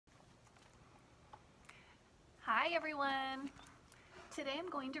Hi everyone! Today I'm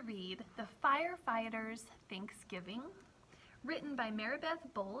going to read The Firefighters Thanksgiving, written by Maribeth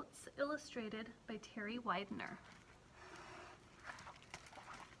Boelts, illustrated by Terry Widener.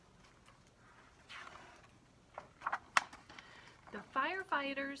 The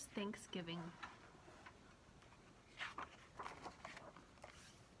Firefighters Thanksgiving.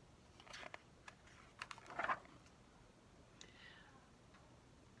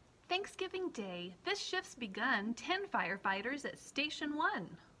 Thanksgiving Day. This shift's begun. 10 firefighters at Station 1.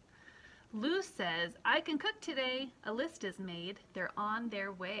 Lou says, I can cook today. A list is made. They're on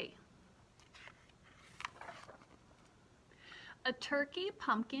their way. A turkey,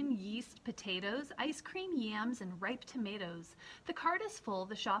 pumpkin, yeast, potatoes, ice cream, yams, and ripe tomatoes. The cart is full.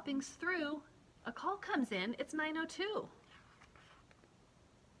 The shopping's through. A call comes in. It's 9:02.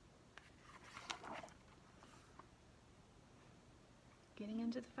 Getting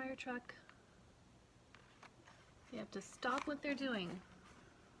into the fire truck. They have to stop what they're doing.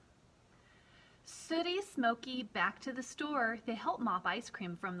 Sooty, smoky, back to the store. They help mop ice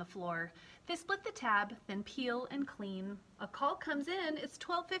cream from the floor. They split the tab, then peel and clean. A call comes in. It's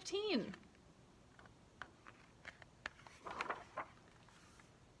 12:15.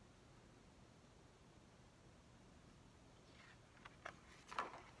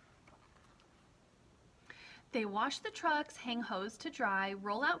 They wash the trucks, hang hose to dry,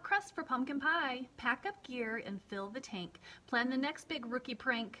 roll out crust for pumpkin pie, pack up gear and fill the tank, plan the next big rookie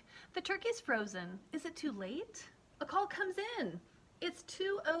prank. The turkey's frozen. Is it too late? A call comes in. It's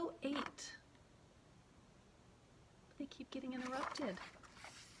 2:08. They keep getting interrupted.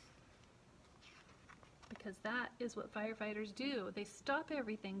 Because that is what firefighters do. They stop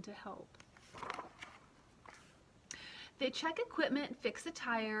everything to help. They check equipment, fix a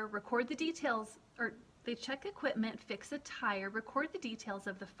tire, record the details, They check equipment, fix a tire, record the details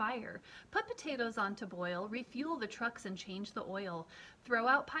of the fire, put potatoes on to boil, refuel the trucks and change the oil, throw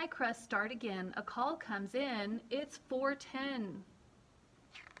out pie crust, start again. A call comes in. It's 4:10.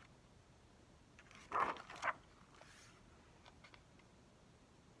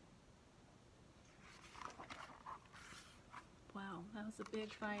 Wow, that was a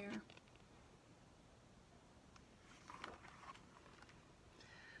big fire.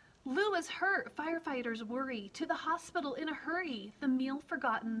 Lou is hurt. Firefighters worry. To the hospital in a hurry. The meal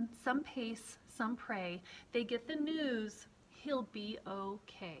forgotten. Some pace, some pray. They get the news. He'll be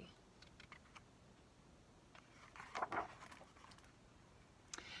okay.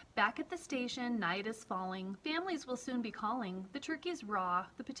 Back at the station, night is falling. Families will soon be calling. The turkey's raw,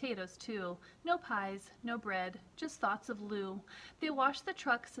 the potatoes too. No pies, no bread, just thoughts of Lou. They wash the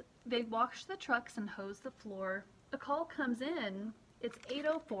trucks and hose the floor. A call comes in. It's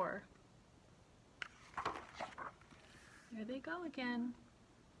 8:04. There they go again.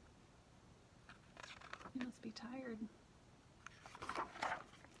 They must be tired.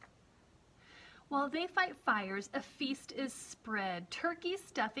 While they fight fires, a feast is spread. Turkey,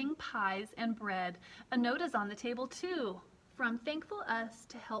 stuffing, pies, and bread. A note is on the table too. From thankful us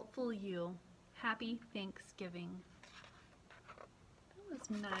to helpful you. Happy Thanksgiving. That was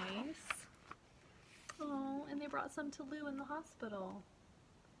nice. Oh, and they brought some to Lou in the hospital.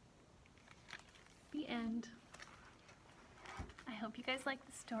 The end. I hope you guys like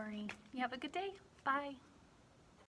the story. You have a good day. Bye.